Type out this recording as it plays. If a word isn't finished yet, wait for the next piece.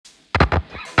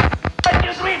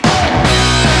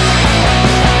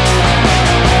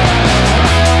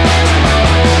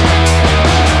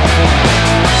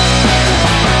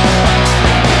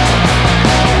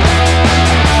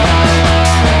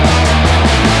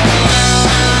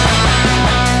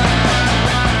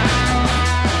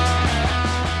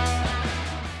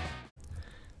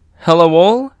Hello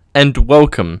all, and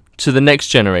welcome to the Next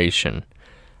Generation,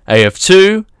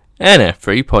 AF2 and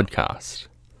F3 podcast.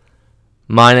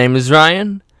 My name is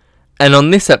Ryan, and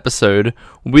on this episode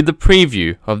will be the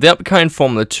preview of the upcoming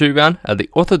Formula 2 round at the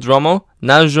Autodromo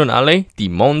Nazionale di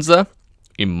Monza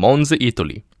in Monza,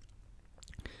 Italy.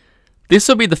 This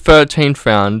will be the 13th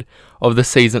round of the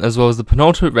season as well as the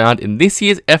penultimate round in this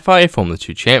year's FIA Formula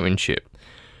 2 Championship,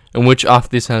 in which after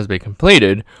this has been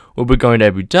completed, we'll be going to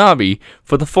Abu Dhabi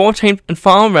for the 14th and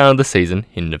final round of the season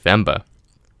in November.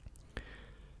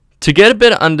 To get a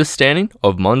better understanding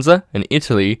of Monza and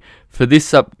Italy for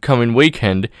this upcoming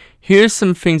weekend, here are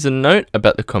some things to note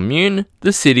about the commune,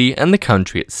 the city and the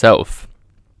country itself.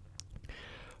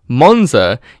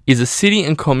 Monza is a city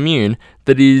and commune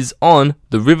that is on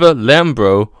the river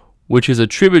Lambro, which is a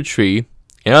tributary,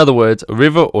 in other words, a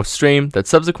river or stream that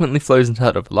subsequently flows into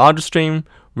that of a larger stream,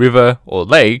 river or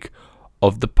lake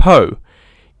of the Po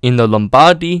in the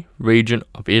Lombardy region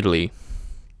of Italy.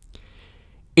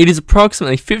 It is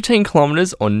approximately 15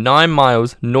 kilometers or 9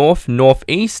 miles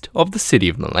north-northeast of the city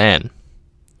of Milan.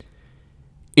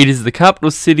 It is the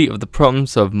capital city of the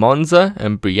province of Monza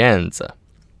and Brianza.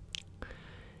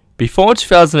 Before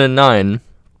 2009,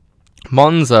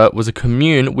 Monza was a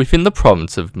commune within the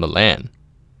province of Milan.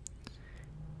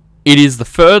 It is the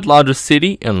third largest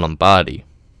city in Lombardy.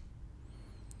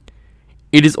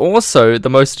 It is also the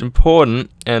most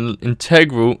important and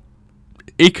integral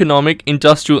economic,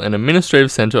 industrial and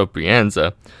administrative centre of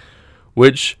Brianza,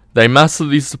 which they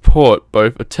massively support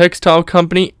both a textile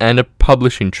company and a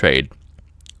publishing trade.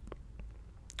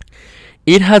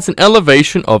 It has an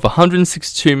elevation of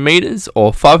 162 metres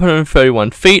or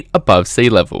 531 feet above sea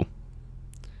level.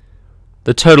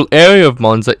 The total area of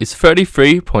Monza is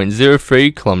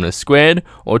 33.03 kilometers squared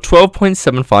or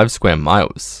 12.75 square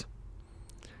miles.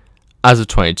 As of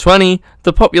 2020,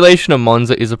 the population of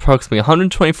Monza is approximately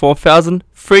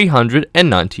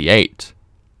 124,398.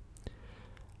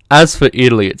 As for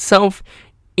Italy itself,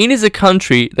 it is a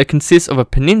country that consists of a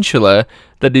peninsula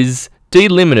that is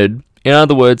delimited, in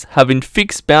other words, having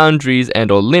fixed boundaries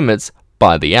and or limits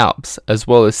by the Alps, as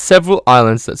well as several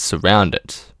islands that surround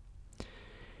it.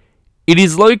 It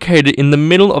is located in the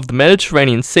middle of the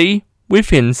Mediterranean Sea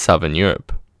within southern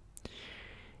Europe.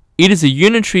 It is a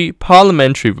unitary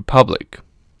parliamentary republic.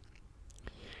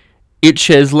 It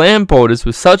shares land borders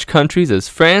with such countries as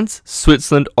France,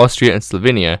 Switzerland, Austria and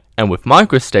Slovenia, and with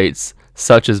microstates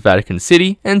such as Vatican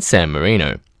City and San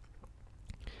Marino.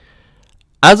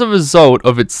 As a result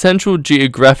of its central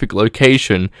geographic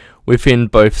location within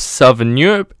both southern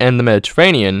Europe and the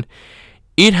Mediterranean,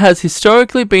 it has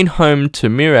historically been home to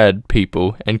myriad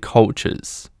people and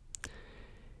cultures.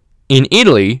 In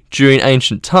Italy, during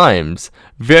ancient times,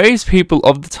 various people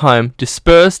of the time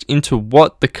dispersed into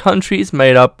what the country is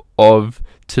made up of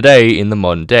today in the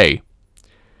modern day.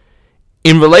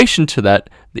 In relation to that,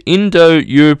 the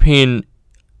Indo-European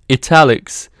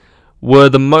Italics were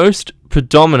the most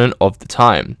predominant of the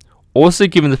time, also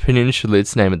giving the peninsula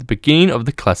its name at the beginning of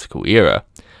the classical era,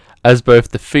 as both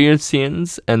the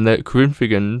Phoenicians and the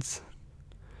Carthaginians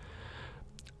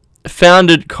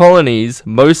founded colonies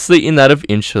mostly in that of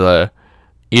insular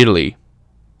Italy.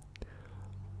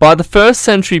 By the 1st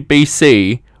century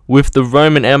BC, with the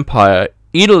Roman Empire,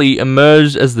 Italy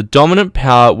emerged as the dominant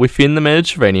power within the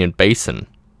Mediterranean basin.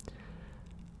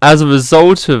 As a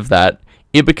result of that,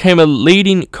 it became a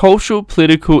leading cultural,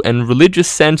 political and religious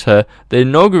centre that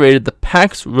inaugurated the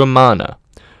Pax Romana,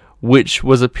 which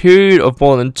was a period of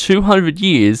more than 200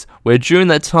 years where during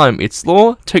that time its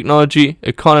law, technology,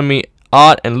 economy,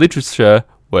 art and literature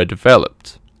were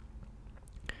developed.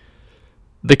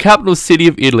 The capital city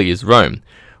of Italy is Rome,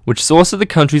 which is also the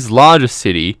country's largest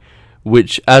city,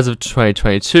 which as of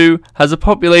 2022 has a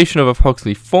population of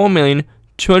approximately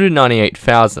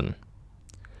 4,298,000.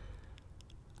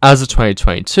 As of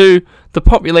 2022, the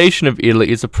population of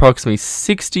Italy is approximately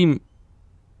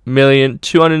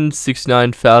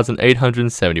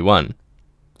 60,269,871.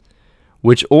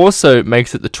 which also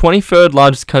makes it the 23rd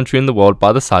largest country in the world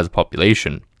by the size of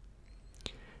population.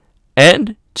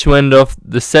 And, to end off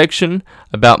the section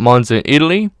about Monza in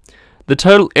Italy, the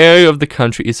total area of the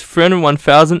country is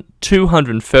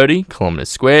 301,230 kilometers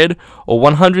squared, or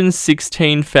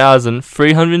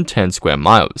 116,310 square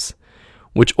miles,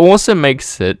 which also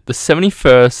makes it the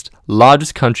 71st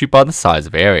largest country by the size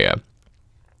of area.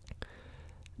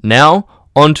 Now,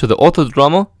 on to the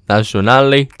Autodromo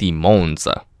Nazionale di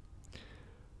Monza.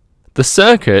 The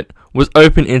circuit was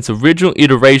opened in its original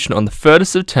iteration on the 3rd of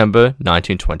September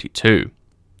 1922.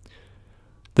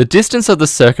 The distance of the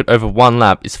circuit over one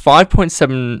lap is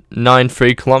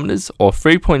 5.793 kilometers or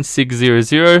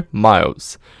 3.600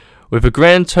 miles, with a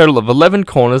grand total of 11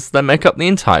 corners that make up the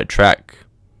entire track.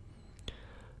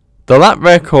 The lap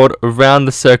record around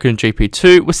the circuit in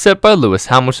GP2 was set by Lewis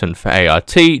Hamilton for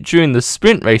ART during the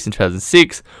sprint race in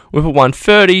 2006 with a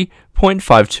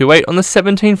 1:30.528 on the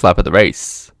 17th lap of the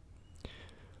race.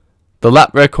 The lap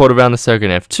record around the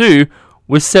circuit in F2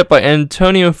 was set by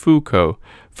Antonio Fuoco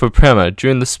for Prema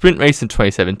during the sprint race in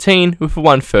 2017 with a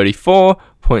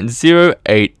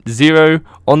 1:34.080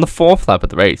 on the 4th lap of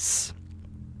the race.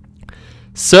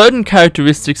 Certain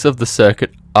characteristics of the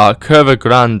circuit are Curva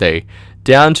Grande,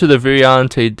 down to the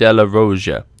Variante della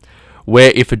Roggia,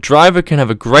 where if a driver can have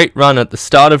a great run at the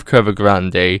start of Curva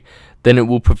Grande, then it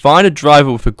will provide a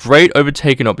driver with a great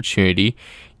overtaking opportunity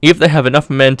if they have enough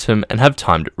momentum and have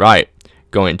timed it right,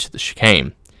 going into the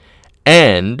chicane.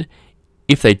 And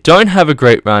if they don't have a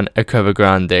great run at Curva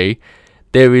Grande,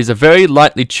 there is a very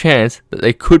likely chance that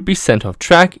they could be sent off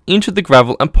track into the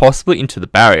gravel and possibly into the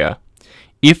barrier,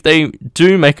 if they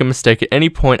do make a mistake at any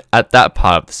point at that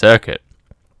part of the circuit.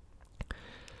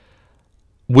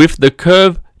 With the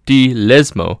Curve di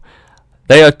Lesmo,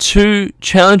 they are two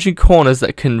challenging corners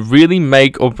that can really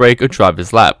make or break a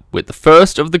driver's lap, with the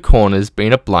first of the corners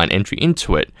being a blind entry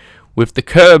into it, with the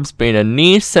curbs being a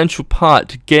near central part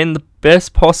to getting the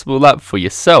best possible lap for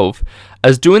yourself,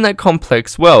 as doing that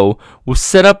complex well will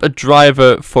set up a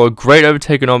driver for a great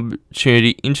overtaking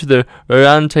opportunity into the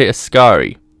Variante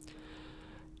Ascari.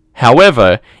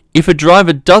 However, if a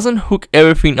driver doesn't hook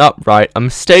everything up right, a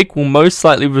mistake will most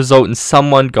likely result in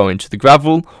someone going to the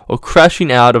gravel or crashing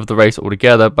out of the race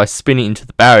altogether by spinning into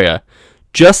the barrier,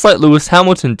 just like Lewis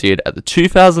Hamilton did at the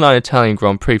 2009 Italian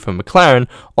Grand Prix for McLaren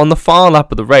on the final lap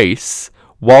of the race,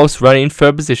 whilst running in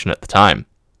third position at the time.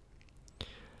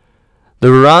 The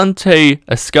Variante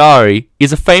Ascari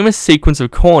is a famous sequence of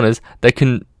corners that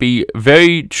can be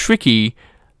very tricky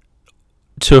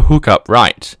to hook up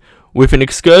right, with an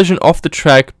excursion off the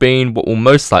track being what will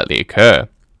most likely occur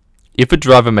if a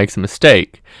driver makes a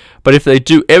mistake, but if they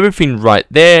do everything right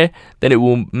there, then it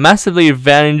will massively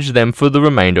advantage them for the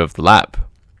remainder of the lap.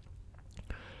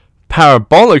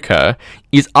 Parabolica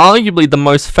is arguably the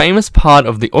most famous part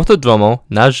of the Autodromo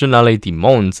Nazionale di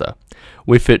Monza,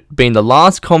 with it being the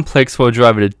last complex for a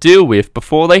driver to deal with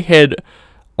before they head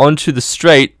onto the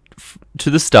straight to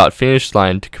the start-finish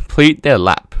line to complete their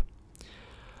lap.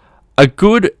 A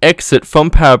good exit from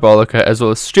Parabolica as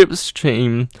well as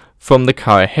slipstream from the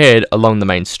car ahead along the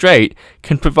main straight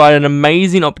can provide an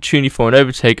amazing opportunity for an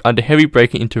overtake under heavy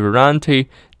braking into Variante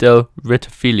del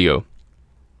Rettifiglio.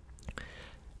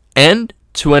 And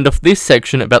to end off this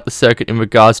section about the circuit in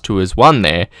regards to who has won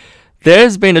there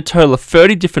has been a total of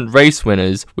 30 different race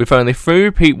winners, with only 3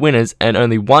 repeat winners and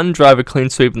only 1 driver clean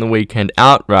sweeping the weekend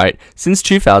outright since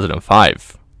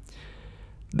 2005.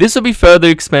 This will be further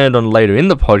expanded on later in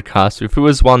the podcast with who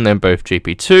has won them both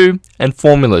GP2 and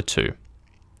Formula 2.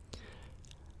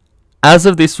 As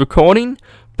of this recording,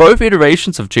 both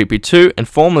iterations of GP2 and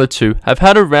Formula 2 have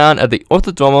had a round at the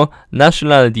Autodromo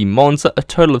Nazionale di Monza a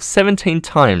total of 17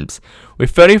 times,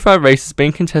 with 35 races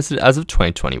being contested as of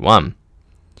 2021.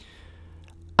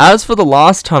 As for the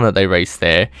last time that they raced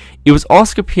there, it was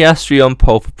Oscar Piastri on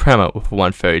pole for Prema with a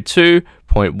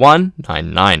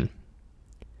 1:32.199.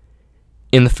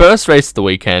 In the first race of the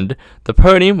weekend, the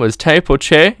podium was Teo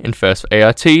Porcher in first for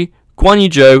ART, Guan Yu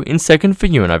Zhou in second for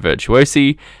UNI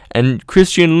Virtuosi, and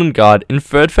Christian Lundgaard in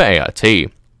third for ART.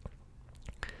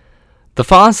 The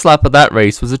fast lap of that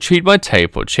race was achieved by Teo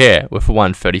Porcher with a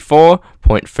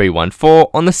 1:34.314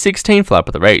 on the 16th lap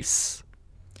of the race.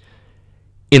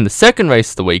 In the second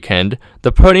race of the weekend,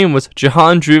 the podium was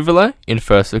Johan Druvela in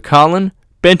first for Carlin,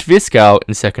 Bent Viscal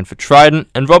in second for Trident,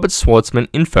 and Robert Schwartzman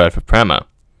in third for Prema.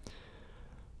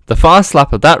 The fast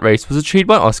lap of that race was achieved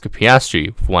by Oscar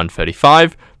Piastri with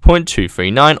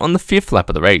 1:35.239 on the 5th lap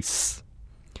of the race.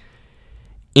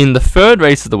 In the third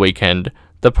race of the weekend,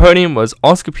 the podium was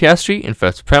Oscar Piastri in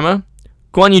first for Prema,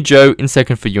 Guan Yu Zhou in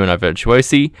second for UNI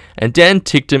Virtuosi, and Dan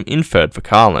Ticktum in third for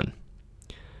Carlin.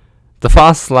 The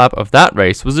fast lap of that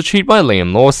race was achieved by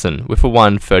Liam Lawson with a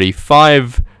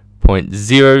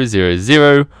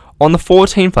 1:35.000 on the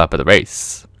 14th lap of the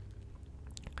race.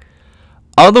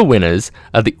 Other winners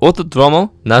at the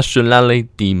Autodromo Nazionale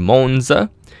di Monza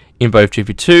in both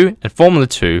GP2 and Formula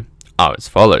 2 are as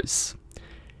follows.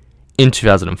 In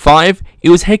 2005, it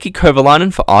was Heikki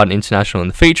Kovalainen for Arden International in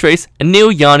the feature race and Neil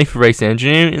Yarni for Racing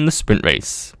Engineering in the sprint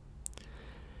race.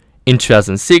 In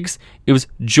 2006, it was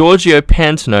Giorgio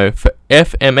Pantano for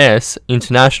FMS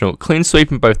International, clean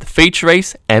sweeping both the feature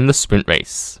race and the sprint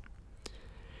race.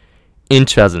 In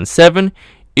 2007,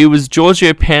 it was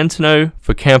Giorgio Pantano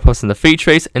for Campos in the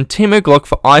feature race and Timo Glock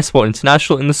for iSport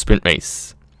International in the sprint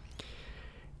race.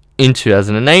 In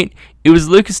 2008, it was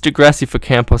Lucas Di Grassi for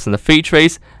Campos in the feature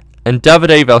race and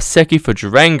Davide Valsecchi for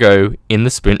Durango in the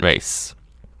sprint race.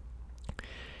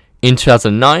 In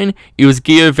 2009, it was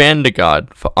Gio van der Garde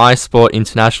for iSport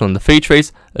International in the feature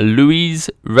race, Luis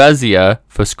Razia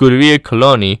for Scuderia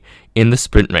Coloni in the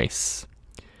sprint race.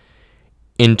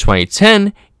 In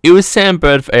 2010, it was Sam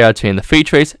Bird for ART in the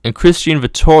feature race and Christian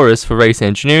Vitoris for Race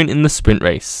Engineering in the sprint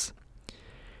race.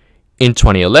 In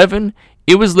 2011,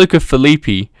 it was Luca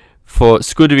Filippi for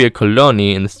Scuderia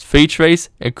Coloni in the feature race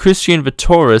and Christian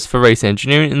Vitoris for Race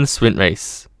Engineering in the sprint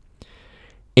race.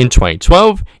 In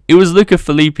 2012, it was Luca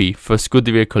Filippi for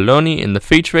Scuderia Coloni in the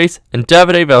feature race and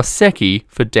Davide Valsecchi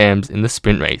for Dams in the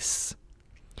sprint race.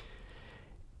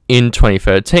 In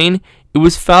 2013, it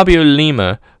was Fabio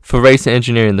Lima for Race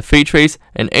Engineering in the feature race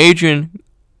and Adrian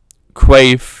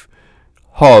Quaife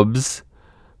Hobbs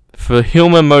for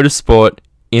Hilmer Motorsport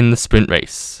in the sprint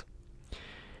race.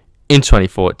 In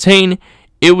 2014,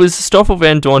 it was Stoffel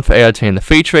van Dorn for ART in the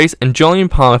feature race and Jolyon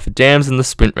Palmer for Dams in the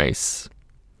sprint race.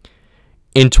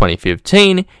 In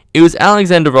 2015, it was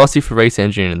Alexander Rossi for Race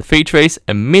Engineering in the feature race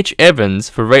and Mitch Evans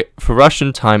for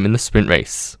Russian Time in the sprint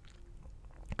race.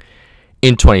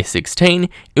 In 2016,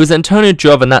 it was Antonio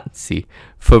Giovinazzi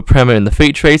for Prema in the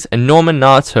feature race and Norman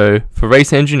Nato for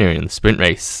Race Engineering in the sprint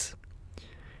race.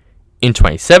 In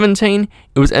 2017,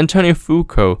 it was Antonio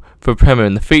Foucault for Prema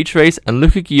in the feature race and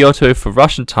Luca Giotto for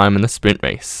Russian Time in the sprint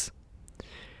race.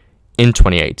 In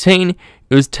 2018,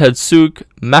 it was Tadsuke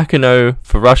Makino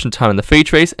for Russian Time in the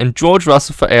feature race and George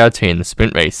Russell for ART in the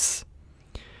sprint race.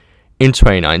 In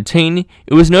 2019,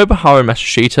 it was Nobuharu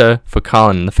Matsushita for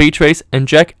Carlin in the feature race and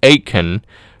Jack Aitken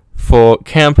for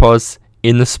Campos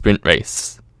in the sprint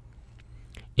race.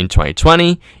 In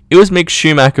 2020, it was Mick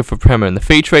Schumacher for Prema in the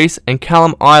feature race and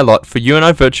Callum Ilott for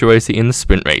UNI Virtuosi in the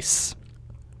sprint race.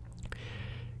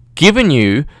 Given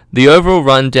you the overall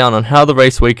rundown on how the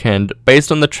race weekend,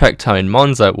 based on the track time in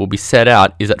Monza, will be set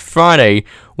out is that Friday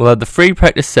we'll have the free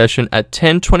practice session at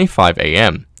 10:25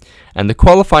 am and the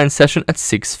qualifying session at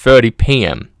 6:30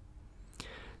 pm.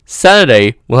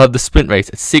 Saturday we'll have the sprint race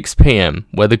at 6 pm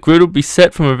where the grid will be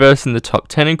set from reversing the top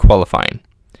 10 in qualifying.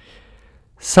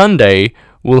 Sunday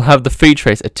we'll have the feature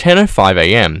race at 10:05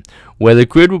 am where the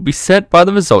grid will be set by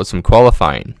the results from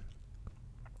qualifying.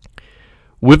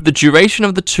 With the duration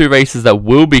of the two races that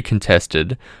will be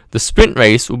contested, the sprint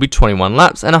race will be 21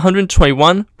 laps and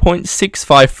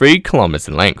 121.653 kilometers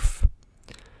in length.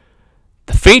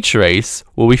 The feature race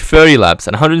will be 30 laps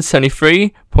and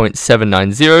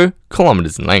 173.790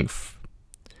 kilometers in length.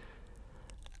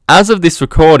 As of this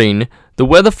recording, the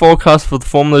weather forecast for the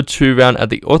Formula 2 round at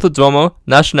the Autodromo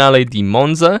Nazionale di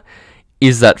Monza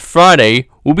is that Friday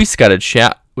will be scattered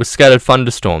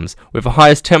thunderstorms, with a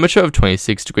highest temperature of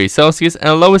 26 degrees Celsius and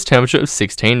a lowest temperature of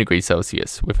 16 degrees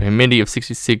Celsius, with a humidity of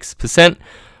 66%,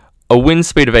 a wind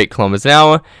speed of 8 km an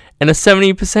hour, and a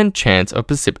 70% chance of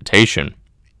precipitation.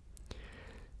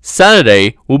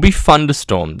 Saturday will be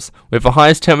thunderstorms, with a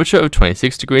highest temperature of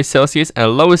 26 degrees Celsius and a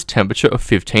lowest temperature of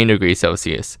 15 degrees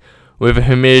Celsius, with a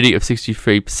humidity of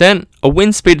 63%, a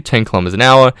wind speed of 10 km an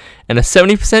hour, and a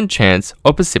 70% chance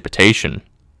of precipitation.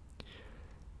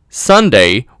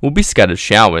 Sunday will be scattered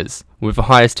showers, with a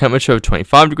highest temperature of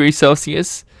 25 degrees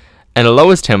Celsius and a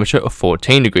lowest temperature of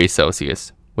 14 degrees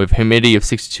Celsius, with humidity of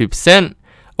 62%,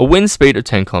 a wind speed of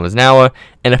 10 km an hour,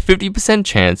 and a 50%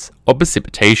 chance of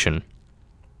precipitation.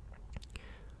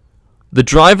 The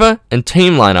driver and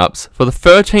team lineups for the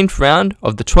 13th round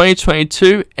of the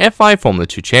 2022 FI Formula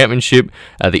 2 Championship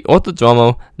at the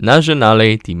Autodromo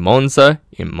Nazionale di Monza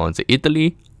in Monza,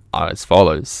 Italy are as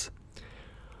follows.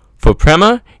 For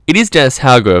Prema, it is Dennis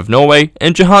Hauger of Norway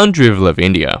and Jahan Drivel of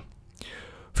India.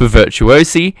 For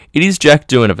Virtuosi, it is Jack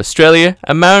Doohan of Australia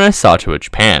and Marino Sato of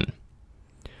Japan.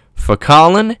 For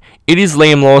Carlin, it is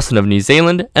Liam Lawson of New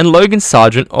Zealand and Logan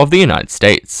Sargent of the United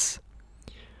States.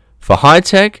 For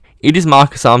Hi-Tech, it is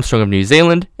Marcus Armstrong of New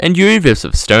Zealand and Yuri Vips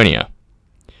of Estonia.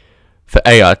 For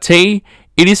ART, it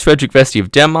is Frederick Vesti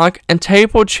of Denmark and Théo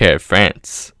Pourchaire of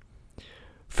France.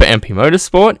 For MP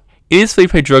Motorsport, it is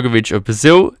Felipe Drogovic of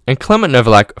Brazil and Clement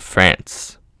Novalak of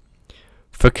France.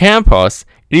 For Campos,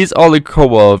 it is Oleg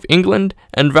Colwell of England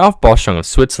and Ralph Boschung of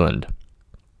Switzerland.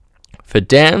 For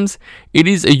Dams, it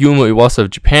is Ayumu Iwasa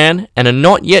of Japan and a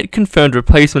not yet confirmed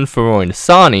replacement for Roy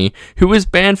Nissany, who was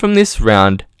banned from this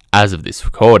round as of this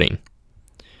recording.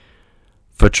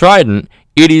 For Trident,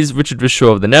 it is Richard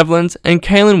Verschoor of the Netherlands and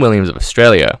Kaylin Williams of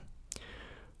Australia.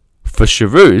 For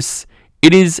Charouz,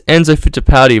 it is Enzo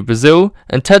Fittipaldi of Brazil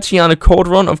and Tatiana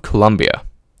Calderon of Colombia.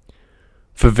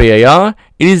 For VAR,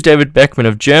 it is David Beckman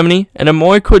of Germany and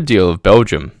Amaury Cordeel of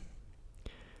Belgium.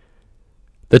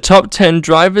 The top 10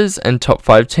 drivers and top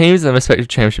 5 teams in the respective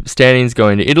championship standings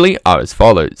going to Italy are as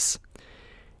follows.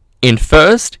 In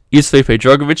first is Felipe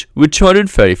Drugovich with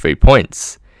 233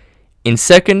 points. In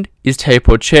second is Tadej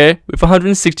Pogačar with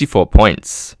 164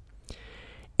 points.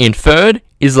 In third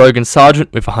is Logan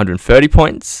Sargent with 130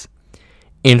 points.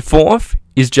 In fourth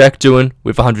is Jack Doohan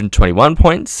with 121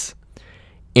 points.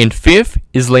 In fifth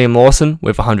is Liam Lawson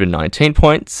with 119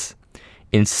 points.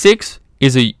 In sixth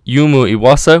is Yumu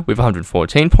Iwasa with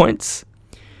 114 points.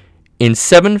 In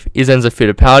seventh is Enzo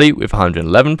Fittipaldi with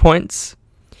 111 points.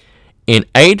 In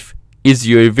eighth is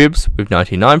Yuri Vips with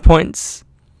 99 points.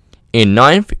 In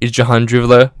ninth is Johan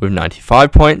Drivler with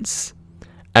 95 points.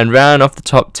 And rounding off the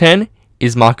top 10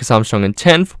 is Marcus Armstrong in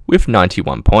 10th with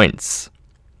 91 points.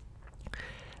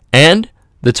 And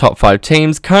the top 5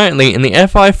 teams currently in the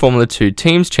FIA Formula 2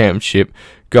 Teams Championship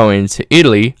going to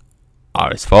Italy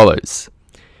are as follows.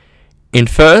 In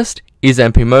first is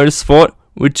MP Motorsport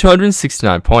with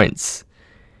 269 points.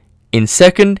 In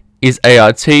second is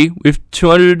ART with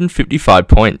 255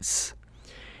 points.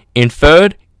 In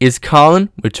third is Carlin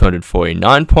with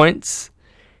 249 points.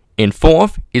 In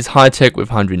fourth is Hitech with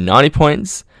 190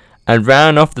 points. And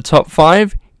rounding off the top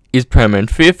 5 is Prema in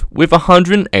fifth with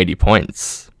 180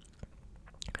 points.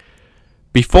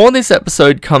 Before this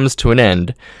episode comes to an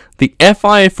end, the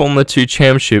FIA Formula 2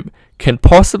 Championship can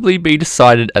possibly be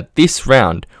decided at this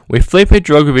round, with Felipe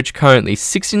Drugovich currently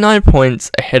 69 points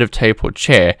ahead of Tadej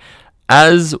Pogačar,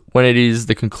 as when it is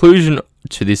the conclusion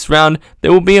to this round,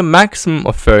 there will be a maximum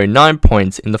of 39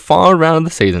 points in the final round of the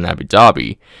season at Abu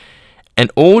Dhabi.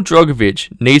 And all Drugovich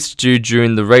needs to do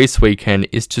during the race weekend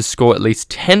is to score at least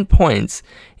 10 points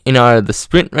in either the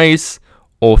sprint race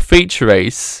or feature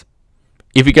race.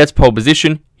 If he gets pole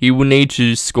position, he will need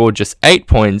to score just 8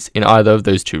 points in either of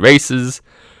those two races,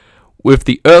 with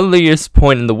the earliest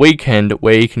point in the weekend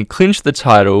where he can clinch the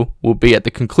title will be at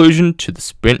the conclusion to the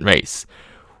sprint race,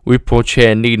 with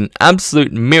Pogačar needing an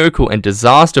absolute miracle and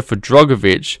disaster for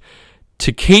Drugovich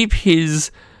to keep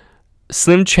his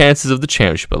slim chances of the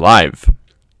championship alive.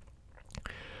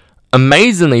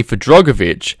 Amazingly for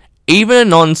Drugovich, even a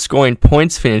non-scoring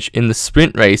points finish in the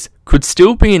sprint race could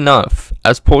still be enough,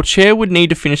 as Pogačar would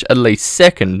need to finish at least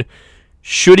second,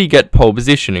 should he get pole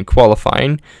position in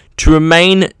qualifying, to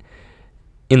remain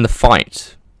in the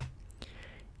fight.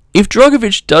 If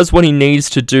Drugovich does what he needs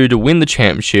to do to win the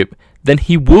championship, then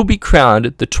he will be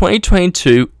crowned the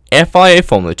 2022 FIA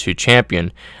Formula 2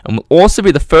 champion, and will also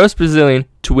be the first Brazilian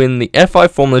to win the FIA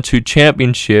Formula 2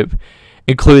 championship,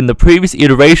 including the previous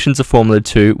iterations of Formula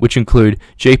 2, which include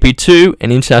GP2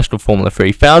 and International Formula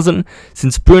 3000,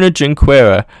 since Bruno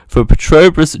Junqueira for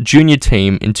Petrobras Junior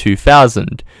Team in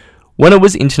 2000, when it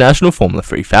was International Formula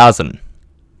 3000.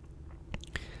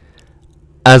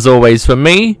 As always from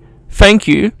me, thank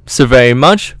you so very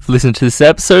much for listening to this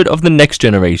episode of The Next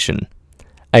Generation,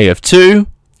 AF2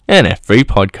 and F3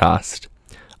 podcast.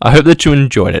 I hope that you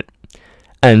enjoyed it.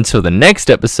 And until the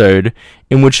next episode,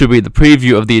 in which will be the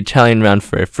preview of the Italian round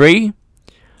for F3,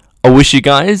 I wish you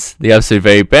guys the absolute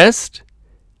very best,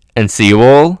 and see you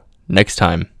all next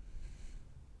time.